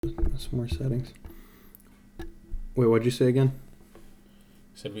Some more settings. Wait, what'd you say again?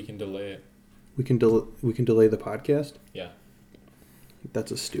 Said we can delay it. We can delay the podcast? Yeah. That's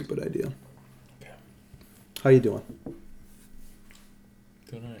a stupid idea. Okay. How you doing?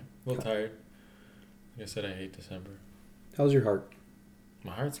 Doing alright. A little tired. Like I said, I hate December. How's your heart?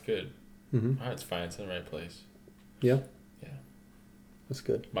 My heart's good. Mm-hmm. My heart's fine. It's in the right place. Yeah? Yeah. That's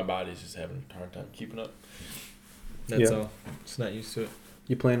good. My body's just having a hard time keeping up. That's Yeah. all. Just not used to it.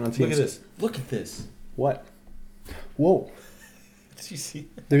 You planning on seeing... Look at this. Look at this. What? Whoa. Did you see?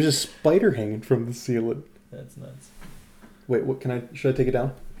 There's a spider hanging from the ceiling. That's nuts. Wait, what? Should I take it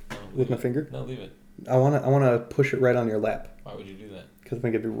down No, with my leave it. finger? No, leave it. I wanna push it right on your lap Why would you do that? because I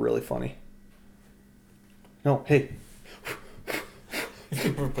think it'd be really funny. No, hey. You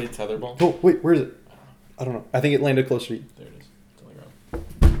ever play tetherball? Oh, wait, where is it? I don't know. I think it landed closer to you. There it is. It's on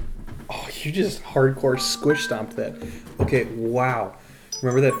the ground. Oh, you just hardcore squish stomped that. Okay, wow.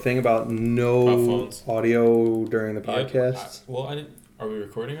 Remember that thing about no Phones. audio during the Yeah, podcast? well, I didn't. Are we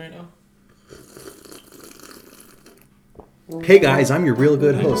recording right now? Hey guys, I'm your real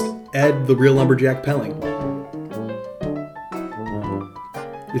good host, Ed the Real Lumberjack Pelling.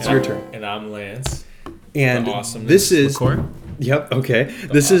 It's your turn. And I'm Lance. And The awesomeness this is... McCoy. Yep, okay.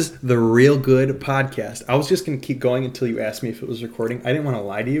 This is the Real Good Podcast. I was just going to keep going until you asked me if it was recording. I didn't want to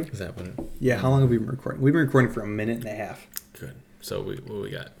lie to you. Is that what it? Yeah, how long have we been recording? We've been recording for a minute and a half. Good. So what we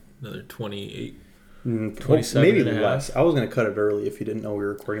got? Another 28. 27 maybe and a half. less. I was going to cut it early if you didn't know we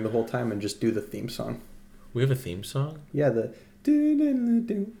were recording the whole time and just do the theme song. We have a theme song? Yeah, the...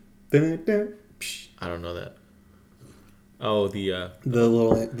 I don't know that. Oh, the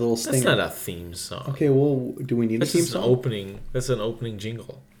little that's stinger. not a theme song. Okay, well, do we need That's a theme just an song? opening. That's an opening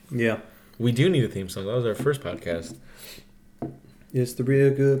jingle. Yeah. We do need a theme song. That was our first podcast. It's the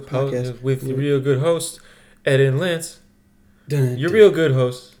Real Good Podcast. With the real good host, Ed and Lance. Dun, You're dun. real good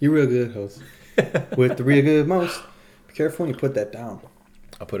host. You're real good host. With the Real Good Most. Be careful when you put that down.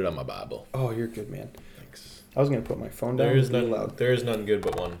 I'll put it on my Bible. Oh, you're good, man. Thanks. I was going to put my phone down. There is really none. loud. There is none good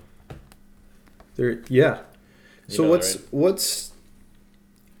but one. Yeah. You So know that, right? what's...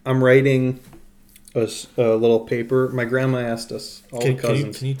 I'm writing a little paper. My grandma asked us, all the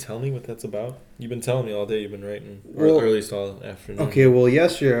cousins. Can you tell me what that's about? You've been telling me all day. You've been writing, Well, or at least all afternoon. Okay, well,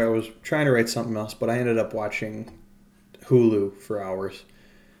 yesterday I was trying to write something else, but I ended up watching Hulu for hours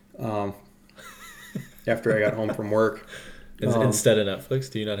after I got home from work. Instead of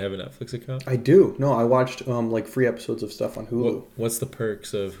Netflix, do you not have a Netflix account? I do. No, I watched like free episodes of stuff on Hulu. What's the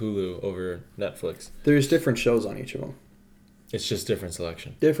perks of Hulu over Netflix? There's different shows on each of them. It's just different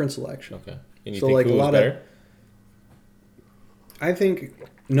selection. Different selection. Okay. And you So, think like, a Hulu's lot of- better? I think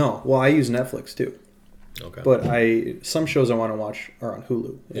no. Well, I use Netflix too, Okay. but some shows I want to watch are on Hulu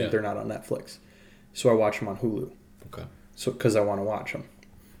and Yeah. they're not on Netflix, so I watch them on Hulu. Okay. So because I want to watch them,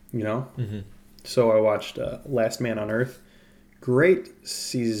 you know. Mm-hmm. So I watched Last Man on Earth. Great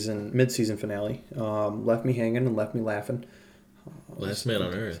mid-season finale. Left me hanging and left me laughing. Last Man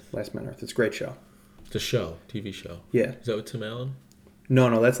on Earth. Last Man on Earth. It's a great show. The show, TV show. Yeah. Is that with Tim Allen?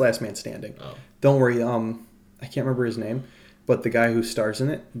 No, that's Last Man Standing. Oh. Don't worry. I can't remember his name, but the guy who stars in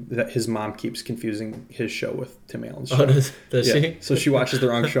it, that his mom keeps confusing his show with Tim Allen's show. Oh, does Yeah. she? So she watches the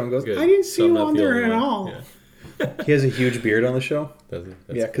wrong show and goes, Good. "I didn't see So I'm you not on the there only at one. all." Yeah. He has a huge beard on the show. That's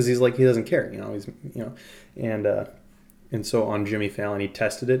Yeah, because he's like he doesn't care, and so on Jimmy Fallon he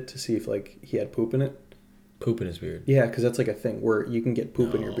tested it to see if like he had poop in it. Poop in his beard. Yeah, because that's like a thing where you can get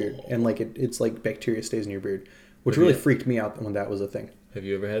poop in your beard, and like it's like bacteria stays in your beard, which really freaked me out when that was a thing. Have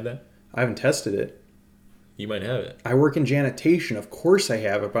you ever had that? I haven't tested it. You might have it. I work in janitation, of course I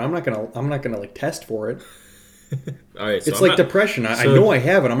have it, but I'm not gonna like test for it. All right. So It's I'm like not- depression. I so- know I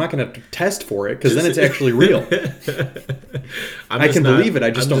have it. I'm not gonna test for it because then it's actually real. I can believe it, I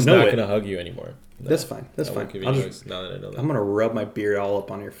just don't know I'm it. not gonna hug you anymore. No, That's fine. That's I fine. won't give you I'll hugs now that I know that. I'm gonna rub my beard all up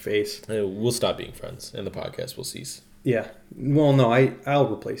on your face. Hey, we'll stop being friends, and the podcast will cease. Yeah. Well, no,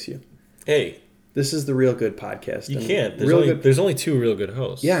 I'll replace you. Hey, This is the Real Good Podcast. you and can't. Good. There's only two real good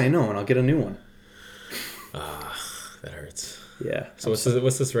hosts. Yeah, I know, and I'll get a new one. That hurts. Yeah. So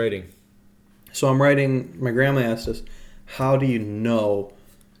what's this rating? So I'm writing. My grandma asked us, "How do you know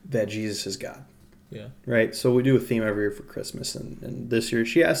that Jesus is God?" Yeah. Right. So we do a theme every year for Christmas, and this year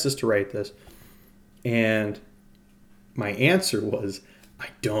she asked us to write this, and my answer was, "I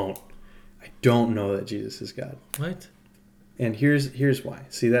don't know that Jesus is God." What? And here's why.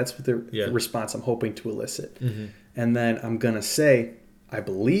 See, that's what the Yeah. response I'm hoping to elicit. Mm-hmm. And then I'm gonna say, I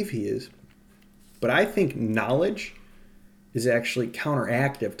believe he is, but I think knowledge is actually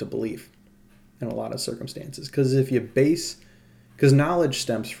counteractive to belief in a lot of circumstances. Because knowledge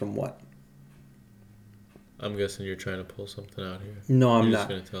stems from what? I'm guessing you're trying to pull something out here. No, I'm You're not.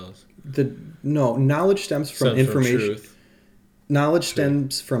 just gonna tell us. Knowledge stems from Stems information. truth. Knowledge Truth.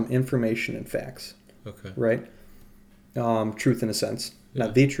 stems from information and facts, Okay. right? Truth in a sense, Yeah.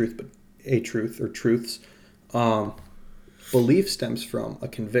 not the truth, but a truth or truths. Belief stems from a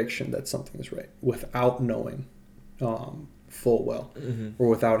conviction that something is right without knowing full well, or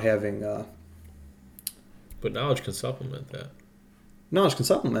without having But knowledge can supplement that. knowledge can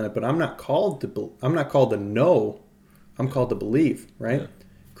supplement it. But I'm not called to. I'm not called to know. I'm called to believe. Right? Yeah.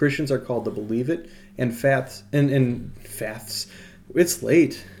 Christians are called to believe it, and faths and faths. It's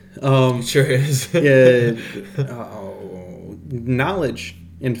late. It sure is. Yeah, knowledge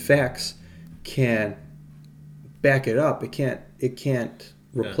and facts can back it up. It can't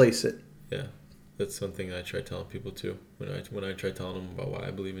replace it. Yeah, that's something I try telling people too. When I try telling them about why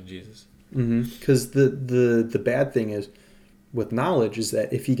I believe in Jesus. Because the bad thing is with knowledge is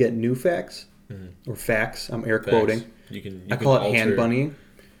that if you get new facts or facts, I'm air quoting. You I call it hand bunnying.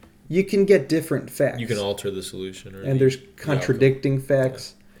 You can get different facts. You can alter the solution, and there's contradicting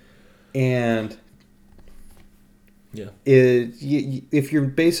facts, and if you're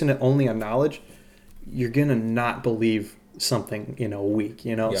basing it only on knowledge, you're gonna not believe something in a week.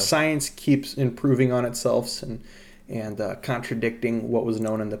 Science keeps improving on itself and contradicting what was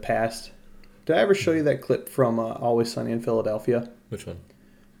known in the past. Did I ever show you that clip from Always Sunny in Philadelphia? Which one?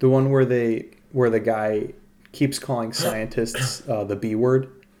 The one where the guy keeps calling scientists the B word.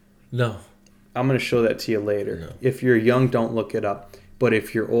 No. I'm going to show that to you later. No. If you're young, don't look it up. But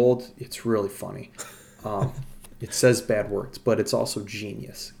if you're old, it's really funny. It says bad words, but it's also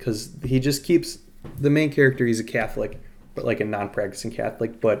genius because he just keeps the main character. He's a Catholic, but like a non-practicing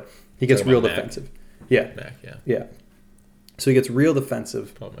Catholic. But he gets real defensive. Yeah. Mac, Yeah. So he gets real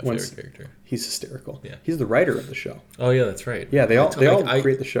defensive. Probably my favorite character. He's hysterical. Yeah. He's the writer of the show. Oh yeah, that's right. Yeah, they all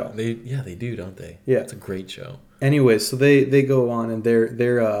create the show. They do, don't they? Yeah. It's a great show. Anyways, so they go on and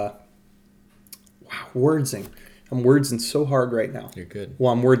they're wordsing. I'm wordsing so hard right now. You're good.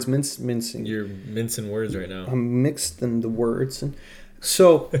 Well, I'm mincing. You're mincing words right now. I'm mixed in the words, and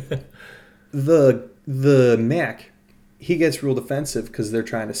so the Mac, he gets real defensive because they're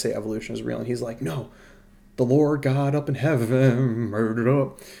trying to say evolution is real, and he's like, no, the Lord God up in heaven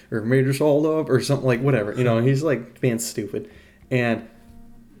made us all up, or something like whatever, he's like being stupid, and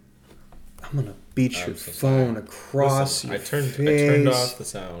I'm gonna beat your phone across your face. I turned off the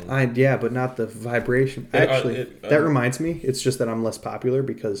sound. But not the vibration. Actually, that reminds me. It's just that I'm less popular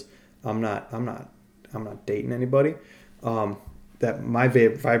because I'm not dating anybody. That my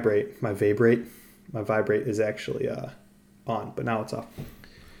vibrate is actually on, but now it's off.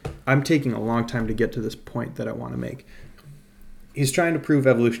 I'm taking a long time to get to this point that I want to make. He's trying to prove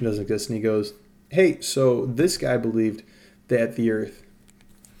evolution doesn't exist, and he goes, "Hey, so this guy believed that the Earth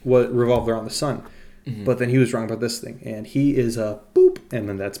revolved around the sun, but then he was wrong about this thing, and he is a boop, and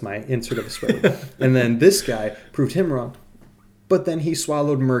then that's my insert of a sweater. And then this guy proved him wrong, but then he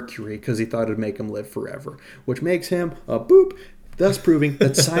swallowed mercury because he thought it'd make him live forever, which makes him a boop, thus proving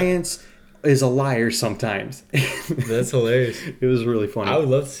that science is a liar sometimes." That's hilarious. It was really funny. I would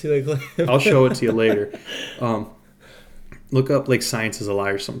love to see that clip. I'll show it to you later. Look up like "Science is a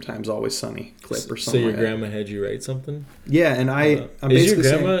Liar Sometimes," Always Sunny clip or something. So your grandma had you write something? Yeah, and I'm is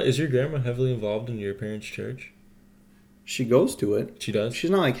basically your grandma heavily involved in your parents' church? She goes to it. She does? She's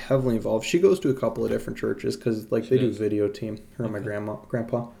not like heavily involved. She goes to a couple of different churches because they do video team. Her and my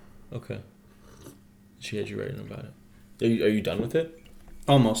grandpa. Okay. She had you writing about it. Are you done with it?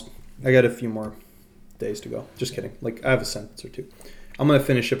 Almost. I got a few more days to go. Just kidding. Like I have a sentence or two. I'm gonna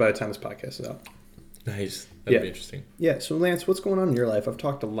finish it by the time this podcast is out. Nice. That'd be interesting. Yeah. So Lance, what's going on in your life? I've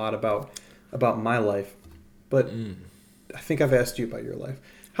talked a lot about my life, but I think I've asked you about your life.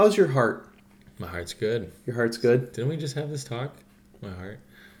 How's your heart? My heart's good. Your heart's good? Didn't we just have this talk? My heart.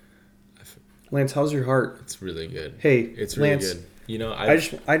 Lance, how's your heart? It's really good. Hey, it's really Lance, good.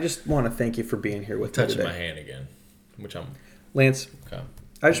 I just want to thank you for being here with me today. Touching my hand again, which I'm. Lance, okay.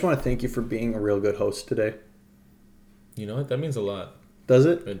 I just want to thank you for being a real good host today. You know what? That means a lot. Does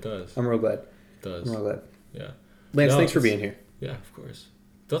it? It does. I'm real glad. It does. I'm real glad. Yeah. Lance, thanks for being here. Yeah, of course.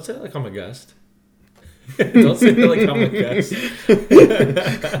 Don't say that like I'm a guest. Don't say that like I'm a guest.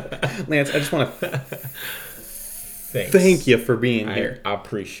 Lance, I just want to Thanks. Thank you for being here. I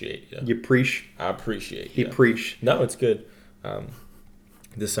appreciate you. You preach. I appreciate you. He preach. No, it's good.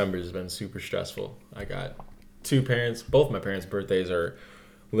 December has been super stressful. I got two parents. Both my parents' birthdays are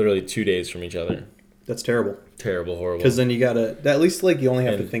literally 2 days from each other. That's terrible. Terrible, horrible. Because then you gotta, at least like you only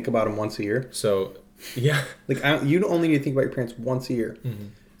have to think about them once a year. So, yeah. Like you only need to think about your parents once a year. Mm-hmm.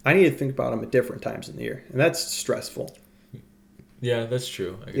 I need to think about them at different times in the year, and that's stressful. Yeah, that's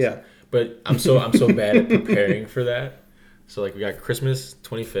true. I guess. Yeah. But I'm so bad at preparing for that. So like we got Christmas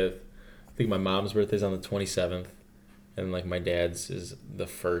 25th. I think my mom's birthday's on the 27th, and like my dad's is the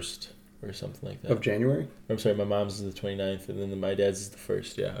 1st or something like that. Of January? I'm sorry, my mom's is the 29th, and then my dad's is the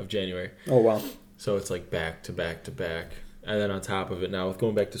 1st, of January. Oh, wow. So it's like back to back to back. And then on top of it now with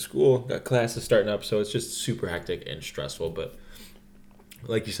going back to school, got classes starting up, so it's just super hectic and stressful. But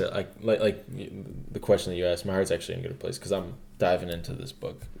like you said, like the question that you asked, my heart's actually in a good place because I'm diving into this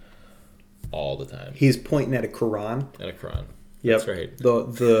book all the time. He's pointing at a Quran. At a Quran. Yep. That's right.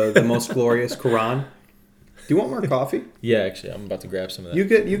 The most glorious Quran. Do you want more coffee? Yeah, actually, I'm about to grab some of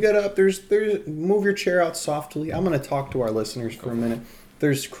that. You get up. There's move your chair out softly. I'm gonna talk to our listeners for a minute.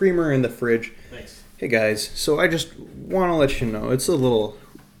 There's creamer in the fridge. Thanks. Hey guys, so I just want to let you know it's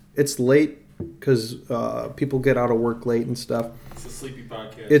late because people get out of work late and stuff. It's the Sleepy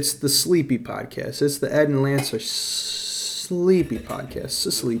Podcast. It's the Sleepy Podcast. It's the Ed and Lance are Sleepy Podcast.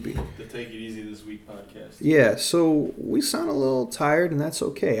 So sleepy. The Take It Easy This Week podcast. Yeah, so we sound a little tired, and that's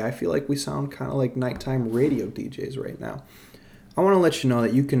okay. I feel like we sound kind of like nighttime radio DJs right now. I want to let you know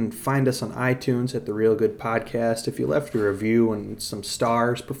that you can find us on iTunes at The Real Good Podcast. If you left a review and some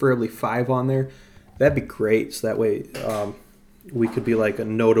stars, preferably 5 on there, that'd be great. So that way we could be like a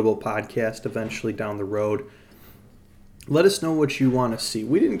notable podcast eventually down the road. Let us know what you want to see.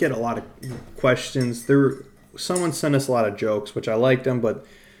 We didn't get a lot of questions. Someone sent us a lot of jokes, which I liked them, but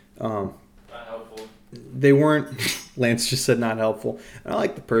not helpful. They weren't. Lance just said not helpful. And I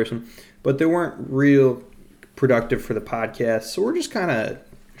like the person, but they weren't real productive for the podcast. So we're just kind of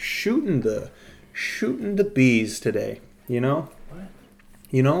shooting the bees today. You know. What?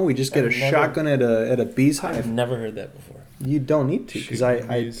 You know, we just get shotgun at a bee's hive. I've never heard that before. You don't need to, because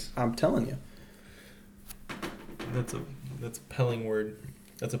I'm telling you. That's a pelling word.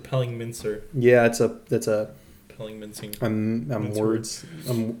 That's a pelling mincer. Yeah, that's a pelling mincing. I'm words.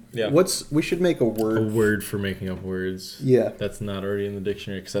 Yeah. We should make a word. A word for making up words. Yeah. That's not already in the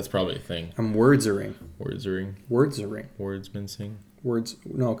dictionary because that's probably a thing. I'm wordsering. Wordsering. Words mincing. Words.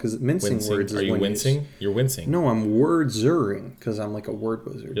 No, because mincing wincing. words is Are you when wincing? You're wincing. No, I'm wordsering because I'm like a word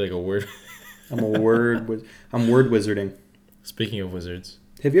wizard. You're like a word. I'm word wizarding. Speaking of wizards.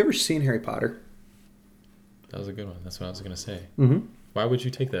 Have you ever seen Harry Potter? That was a good one. That's what I was going to say. Mm-hmm. Why would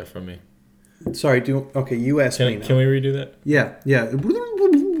you take that from me? Sorry, you asked me now. Can we redo that? Yeah.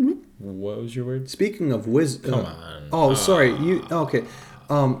 What was your word? Speaking of Come on. Oh, sorry. Okay.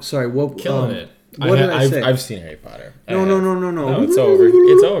 Sorry. What? Killing it. What did I say? I've seen Harry Potter. No. No, it's over.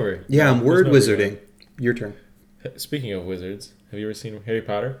 It's over. Yeah, I'm word wizarding. Your turn. Speaking of wizards, have you ever seen Harry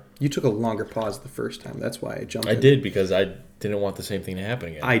Potter? You took a longer pause the first time. That's why I jumped. I did because I didn't want the same thing to happen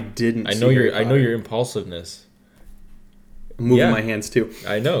again. I didn't. I know your impulsiveness. I'm moving my hands too.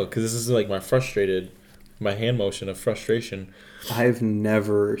 I know, because this is like my hand motion of frustration. I've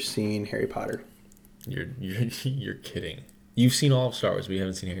never seen Harry Potter. You're kidding. You've seen all of Star Wars, but you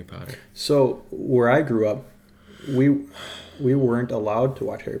haven't seen Harry Potter. So where I grew up, we weren't allowed to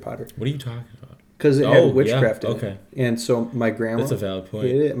watch Harry Potter. What are you talking about? Because it had witchcraft in it. Okay. And so my grandma... That's a valid point.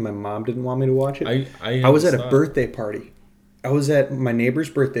 Hated it, and my mom didn't want me to watch it. I was at a birthday party. I was at my neighbor's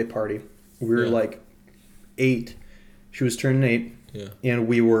birthday party. We were like 8. She was turning 8. Yeah. And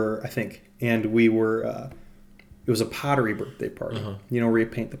we were, it was a pottery birthday party. Uh-huh. You know, where you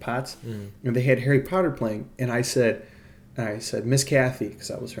paint the pots? Mm. And they had Harry Potter playing. And I said, Miss Kathy, because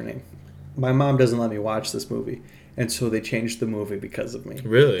that was her name, my mom doesn't let me watch this movie. And so they changed the movie because of me.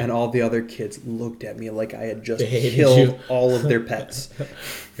 Really? And all the other kids looked at me like I had just killed all of their pets.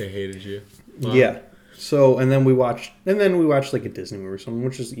 They hated you. Wow. Yeah. So, and then we watched like a Disney movie or something,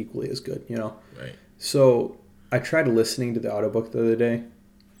 which is equally as good, you know? Right. So I tried listening to the audiobook the other day.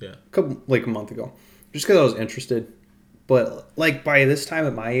 Yeah. A month ago. Just because I was interested. But like by this time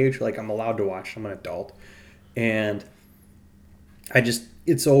at my age, like I'm allowed to watch. I'm an adult. And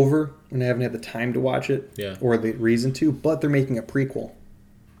it's over and I haven't had the time to watch it. Yeah. Or the reason to, but they're making a prequel.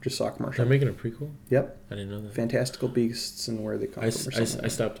 Just saw a commercial. They're making a prequel? Yep. I didn't know that. Fantastical Beasts and Where They Come From. I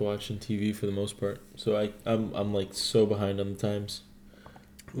stopped watching TV for the most part. So I'm like so behind on the times.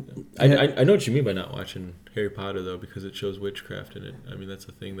 I know what you mean by not watching Harry Potter though, because it shows witchcraft in it. I mean, that's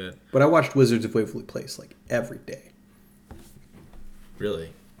a thing that... But I watched Wizards of Waverly Place like every day.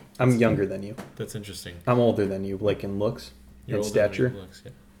 Really? I'm younger than you. That's interesting. I'm older than you, like in looks and stature.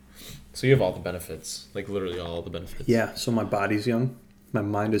 Yeah. So you have all the benefits, like literally all the benefits. Yeah, so my body's young. My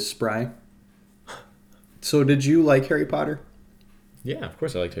mind is spry. So did you like Harry Potter? Yeah, of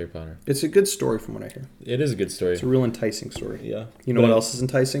course I liked Harry Potter. It's a good story from what I hear. It is a good story. It's a real enticing story. Yeah. You know what else is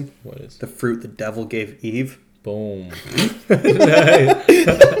enticing? What is? The fruit the devil gave Eve. Boom.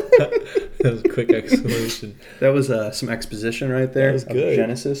 That was a quick explanation. That was some exposition right there. That was good.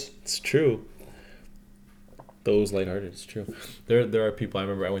 Genesis. It's true. Those lighthearted. It's true. There are people. I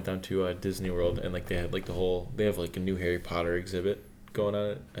remember I went down to Disney World and like they had like they have like a new Harry Potter exhibit going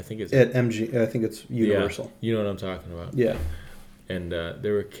on. I think it's at MG. I think it's Universal. Yeah, you know what I'm talking about. Yeah. And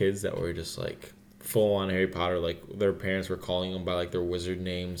there were kids that were just like full on Harry Potter. Like their parents were calling them by like their wizard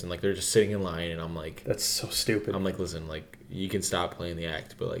names, and like they're just sitting in line. And I'm like, that's so stupid. I'm like, listen, like you can stop playing the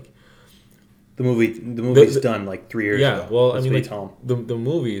act, but like the movie's done like 3 years ago. Yeah, well, I mean, like the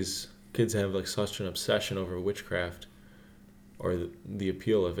movies. Kids have like such an obsession over witchcraft or the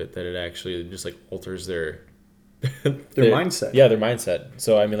appeal of it that it actually just like alters their mindset. Yeah, their mindset.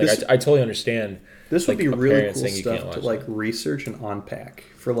 So I mean, like I totally understand. This would be really cool stuff to like research and unpack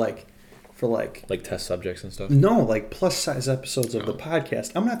for test subjects and stuff. No, like plus size episodes of the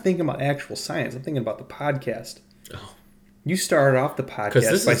podcast. I'm not thinking about actual science. I'm thinking about the podcast. Oh, you started off the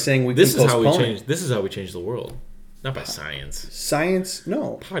podcast by saying this is how we change the world. Not by science. Science,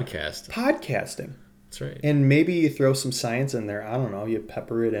 no. Podcasting. That's right. And maybe you throw some science in there. I don't know. You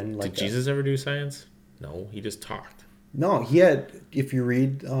pepper it in like Did Jesus ever do science? No, he just talked. No, he had, if you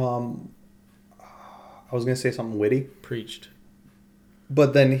read, I was going to say something witty. Preached.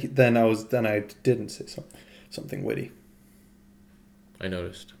 But then I didn't say something witty. I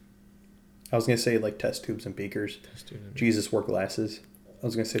noticed. I was going to say like test tubes and beakers. Jesus wore glasses. I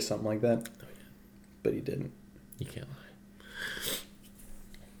was going to say something like that. Oh, yeah. But he didn't. You can't lie.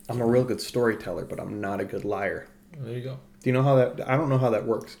 I'm a real good storyteller, but I'm not a good liar. Well, there you go. Do you know how that... I don't know how that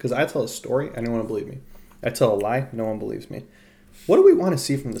works. Because I tell a story, and no one will believe me. I tell a lie, no one believes me. What do we want to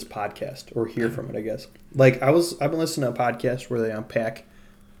see from this podcast? Or hear from it, I guess. Like, I've been listening to a podcast where they unpack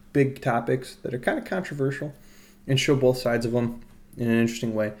big topics that are kind of controversial and show both sides of them in an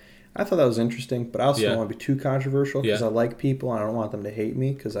interesting way. I thought that was interesting, but I also don't want to be too controversial because I like people and I don't want them to hate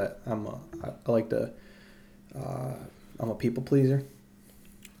me because I'm a people pleaser.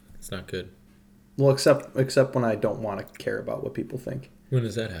 It's not good. Well, except when I don't want to care about what people think. When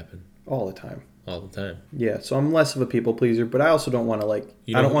does that happen? All the time. All the time. Yeah, so I'm less of a people pleaser, but I also don't want to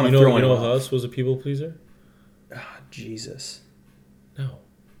I don't want to throw anyone off. You know Huss was a people pleaser? Jesus. No.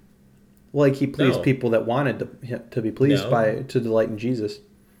 Like he pleased people that wanted to be pleased to delight in Jesus.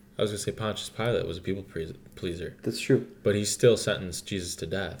 I was going to say Pontius Pilate was a people pleaser. That's true. But he still sentenced Jesus to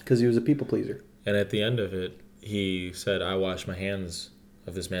death. Because he was a people pleaser. And at the end of it, he said, I wash my hands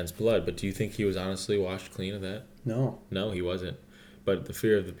of this man's blood. But do you think he was honestly washed clean of that? No. No, he wasn't. But the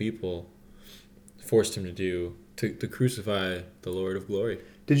fear of the people forced him to crucify the Lord of glory.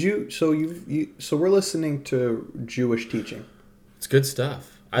 Did you? So we're listening to Jewish teaching. It's good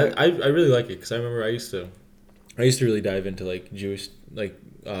stuff. Right. I really like it because I remember I used to really dive into like Jewish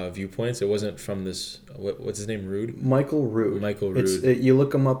viewpoints. It wasn't from this what's his name, Rood? Michael Rood. You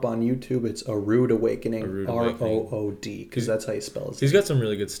look him up on YouTube. It's A Rood Awakening. Rood, because that's how you spell it. He's got some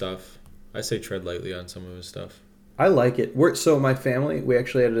really good stuff. I say tread lightly on some of his stuff. I like it. So my family, we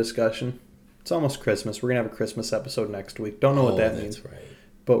actually had a discussion. It's almost Christmas. We're gonna have a Christmas episode next week. Don't know what that means. That's right.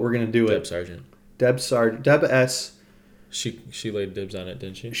 But we're gonna do it. Deb Sargent. Deb S. She laid dibs on it,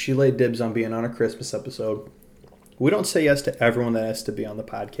 didn't she? She laid dibs on being on a Christmas episode. We don't say yes to everyone that has to be on the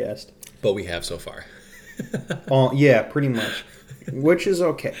podcast. But we have so far. Yeah, pretty much. Which is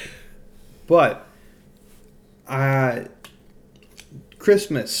okay. But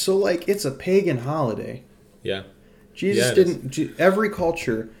Christmas, so like it's a pagan holiday. Yeah. Jesus didn't every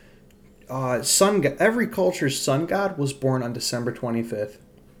culture every culture's sun god was born on December 25th.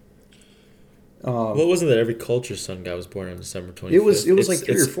 Well, it wasn't that every culture's sun god was born on December 25th. It was like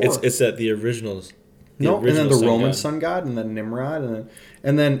 3 or 4. It's that the originals. And then the Roman sun god, and then Nimrod,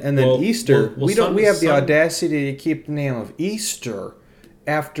 and then Easter. We have the audacity to keep the name of Easter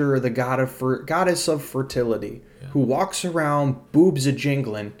after the goddess of fertility, who walks around boobs a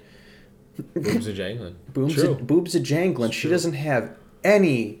jingling. Boobs a jangling. Boobs a jangling. She doesn't have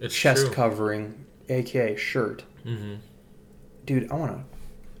any chest covering, aka shirt. Mm-hmm. Dude,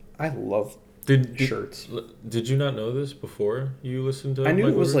 I love shirts. Did you not know this before you listened to? I knew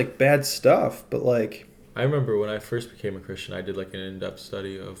it was like bad stuff, but like. I remember when I first became a Christian, I did like an in-depth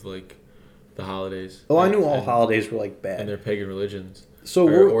study of like the holidays. Oh, I knew all holidays were like bad and their pagan religions. So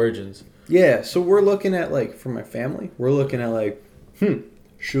origins. Yeah, so we're looking at like for my family, we're looking at like,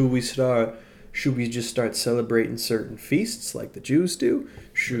 should we just start celebrating certain feasts like the Jews do?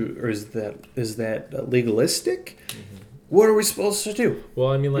 Or is that legalistic? Mm-hmm. What are we supposed to do? Well,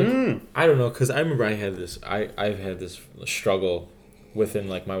 I mean, like I don't know, because I remember I've had this struggle within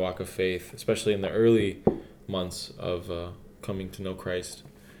like my walk of faith, especially in the early months of coming to know Christ.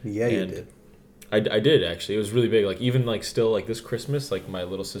 Yeah, you did. I did actually. It was really big. Like even like still like this Christmas, like my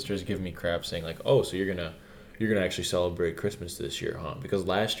little sister's giving me crap saying like, oh, so you're gonna actually celebrate Christmas this year, huh? Because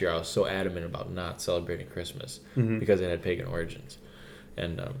last year I was so adamant about not celebrating Christmas because it had pagan origins,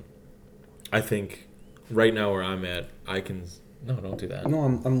 and I think right now where I'm at, I can. No, don't do that. No,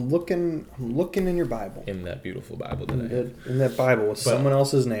 I'm looking in your Bible. In that beautiful Bible that I have. In that Bible with someone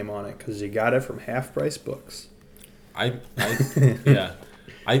else's name on it, because you got it from Half Price Books. Yeah.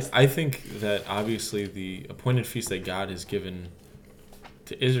 I think that obviously the appointed feast that God has given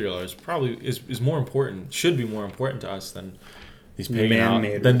to Israel is more important, should be more important to us than these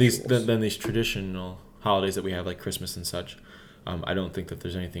pagan than these traditional holidays that we have like Christmas and such. I don't think that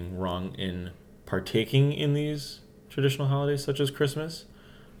there's anything wrong in partaking in these traditional holidays such as Christmas,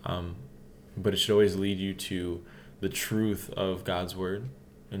 but it should always lead you to the truth of God's word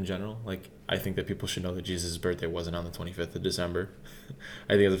in general. Like I think that people should know that Jesus' birthday wasn't on the 25th of December.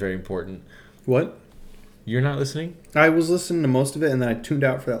 I think that's very important. What? You're not listening? I was listening to most of it, and then I tuned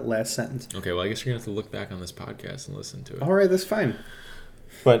out for that last sentence. Okay, well, I guess you're going to have to look back on this podcast and listen to it. All right, that's fine.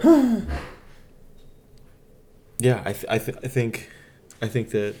 But, yeah, I think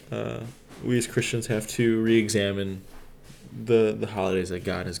that we as Christians have to re-examine the holidays that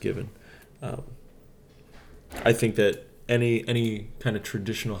God has given. I think that any kind of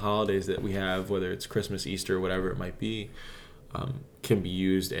traditional holidays that we have, whether it's Christmas, Easter, whatever it might be, can be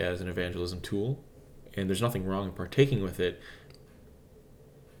used as an evangelism tool, and there's nothing wrong in partaking with it.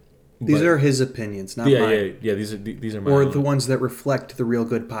 These are his opinions, not mine. Yeah. These are my or own. The ones that reflect the Real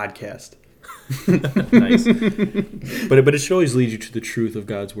Good podcast. Nice, but it should always lead you to the truth of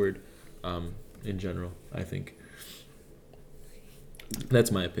God's word, in general. I think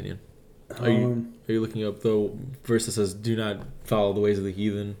that's my opinion. Are you looking up the verse that says, "Do not follow the ways of the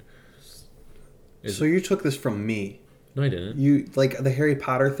heathen"? So you took this from me. No, I didn't. You like the Harry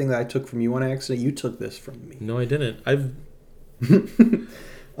Potter thing that I took from you on accident. You took this from me. No, I didn't.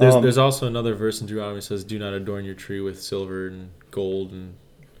 There's also another verse in Deuteronomy that says, "Do not adorn your tree with silver and gold." And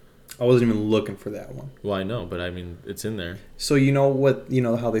I wasn't even looking for that one. Well, I know, but I mean, it's in there. So you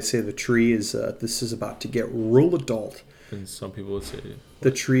know how they say the tree is this is about to get real adult. And some people would say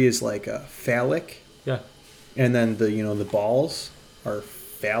the tree is like a phallic. Yeah. And then the balls are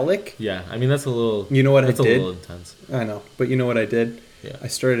phallic. Yeah, I mean that's a little. You know what I did? That's a little intense. I know, but you know what I did? Yeah. I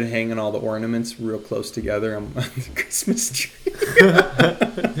started hanging all the ornaments real close together on the Christmas tree.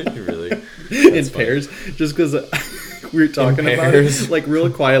 Really? In pairs, just because we were talking about it, like real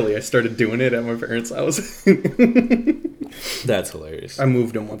quietly. I started doing it at my parents' house. That's hilarious. I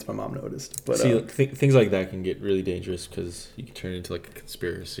moved them once my mom noticed. But see, things like that can get really dangerous because you can turn into like a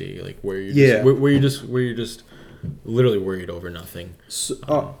conspiracy, like where you're just literally worried over nothing.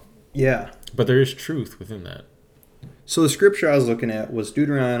 So, yeah. But there is truth within that. So the scripture I was looking at was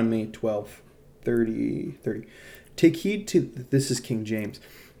Deuteronomy 12:30. Take heed to, this is King James,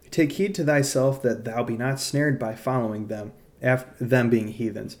 take heed to thyself that thou be not snared by following them, them being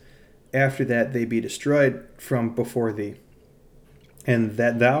heathens. After that they be destroyed from before thee. And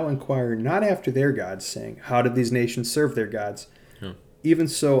that thou inquire not after their gods, saying, how did these nations serve their gods? Yeah. Even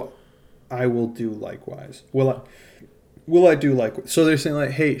so I will do likewise. Will I do likewise? So they're saying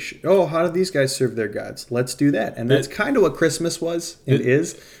like, hey, how do these guys serve their gods? Let's do that. And that's kind of what Christmas was and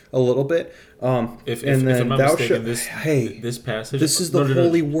is a little bit. If I'm not mistaken, this passage. This is the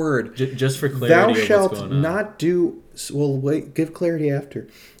holy word. Just for clarity thou of shalt what's going on. not do. Well, wait. Give clarity after.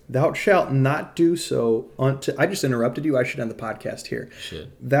 Thou shalt not do so unto. I just interrupted you. I should end the podcast here. Shit.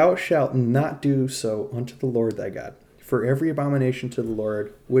 Thou shalt not do so unto the Lord thy God. For every abomination to the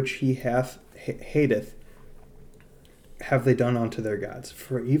Lord which he hateth, have they done unto their gods.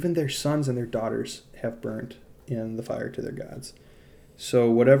 For even their sons and their daughters have burnt in the fire to their gods.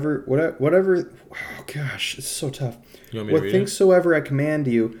 So whatever. Oh gosh, it's so tough. What things soever I command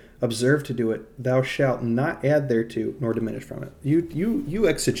you, observe to do it. Thou shalt not add thereto, nor diminish from it. You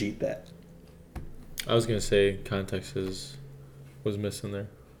exegete that. I was gonna say context was missing there.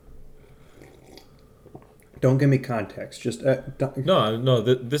 Don't give me context. Just no.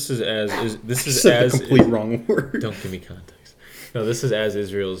 This is as the complete wrong word. Don't give me context. No, this is as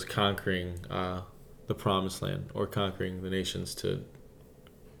Israel's conquering the Promised Land, or conquering the nations to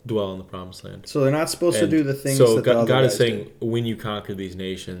dwell in the Promised Land. So they're not supposed to do the things. So that the other God is guys saying, do. when you conquer these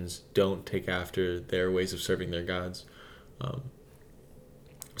nations, don't take after their ways of serving their gods.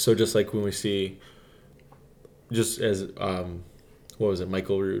 So just like when we see, just as what was it,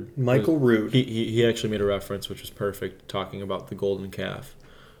 Michael Rood? Michael Rood. He actually made a reference, which was perfect, talking about the golden calf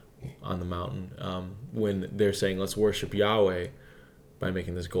on the mountain. When they're saying, let's worship Yahweh by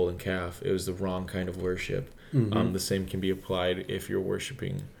making this golden calf, it was the wrong kind of worship. Mm-hmm. The same can be applied if you're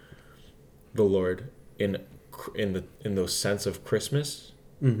worshiping the Lord in the sense of Christmas,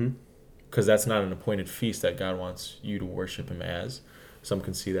 Mm-hmm. because that's not an appointed feast that God wants you to worship Him as. Some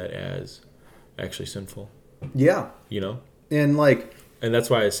can see that as actually sinful. Yeah. And and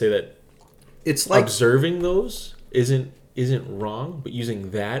that's why I say that it's like observing those isn't wrong, but using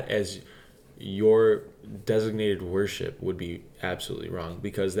that as your designated worship would be absolutely wrong,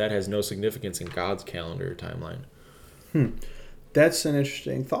 because that has no significance in God's calendar or timeline. That's an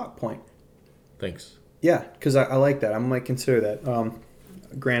interesting thought point. Thanks. Yeah, because I like that. I might consider that.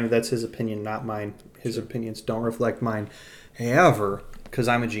 Granted, that's his opinion, not mine. His opinions don't reflect mine. However, because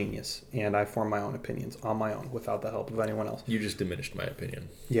I'm a genius and I form my own opinions on my own without the help of anyone else. You just diminished my opinion.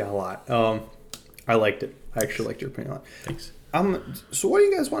 Yeah, a lot. I liked it. I actually liked your opinion a lot. Thanks. So what do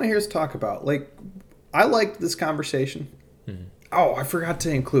you guys want to hear us talk about? I liked this conversation. Mm-hmm. Oh, I forgot to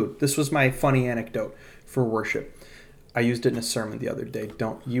include. This was my funny anecdote for worship. I used it in a sermon the other day.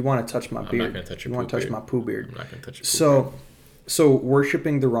 You want to touch my beard? I'm not going to touch your You want to touch my poo beard? I'm not going to touch your poo beard. So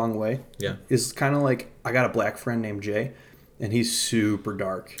worshiping the wrong way is kind of like, I got a black friend named Jay, and he's super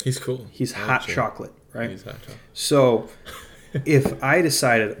dark. He's cool. He's hot chocolate, right? He's hot chocolate. So if I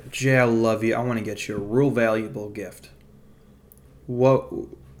decided, Jay, I love you, I want to get you a real valuable gift.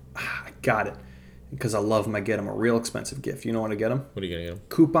 I got it. Because I love him, I get him a real expensive gift. You know what I get him? What are you going to get him?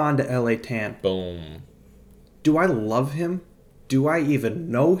 Coupon to LA Tan. Boom. Do I love him? Do I even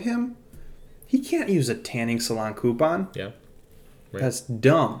know him? He can't use a tanning salon coupon. Yeah. Right. That's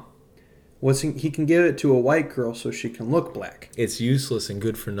dumb. He can give it to a white girl so she can look black. It's useless and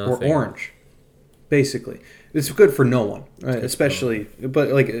good for nothing. Or orange. Basically. It's good for no one. Right? Especially, but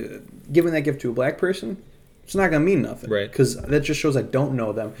giving that gift to a black person, it's not going to mean nothing. Right. Because that just shows I don't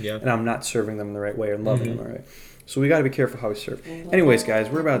know them. Yeah. And I'm not serving them the right way or loving them the right way. So we got to be careful how we serve. Anyways, guys,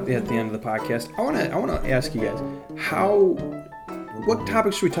 we're about at the end of the podcast. I want to ask you guys, what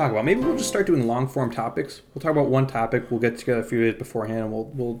topics should we talk about? Maybe we'll just start doing long form topics. We'll talk about one topic. We'll get together a few days beforehand, and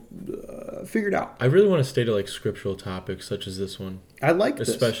we'll figure it out. I really want to stay to scriptural topics such as this one. I like this.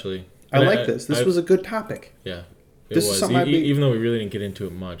 Especially. I like this. This was a good topic. Yeah. This was something even though we really didn't get into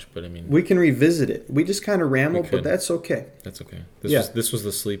it much, but I mean, we can revisit it. We just kind of rambled, but that's okay. That's okay. This was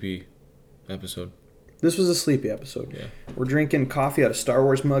the sleepy episode. This was a sleepy episode. Yeah. We're drinking coffee out of Star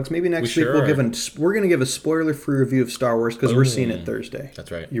Wars mugs. Maybe next week we're going to give a spoiler-free review of Star Wars because we're seeing it Thursday.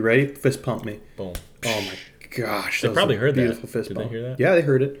 That's right. You ready? Fist pump me. Boom. Oh my gosh. They probably heard that. Beautiful fist Did bump. they hear that? Yeah, they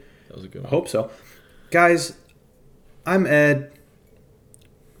heard it. That was a good one. I hope so. Guys, I'm Ed.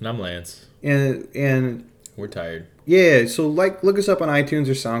 And I'm Lance. And we're tired. Yeah, so look us up on iTunes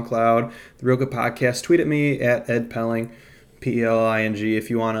or SoundCloud, The Real Good Podcast. Tweet at me at Ed Pelling. Pelling,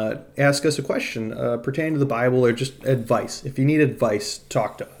 if you want to ask us a question pertaining to the Bible or just advice. If you need advice,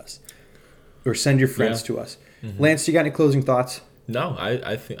 talk to us. Or send your friends to us. Mm-hmm. Lance, you got any closing thoughts? No,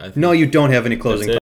 I think... No, you don't have any closing thoughts.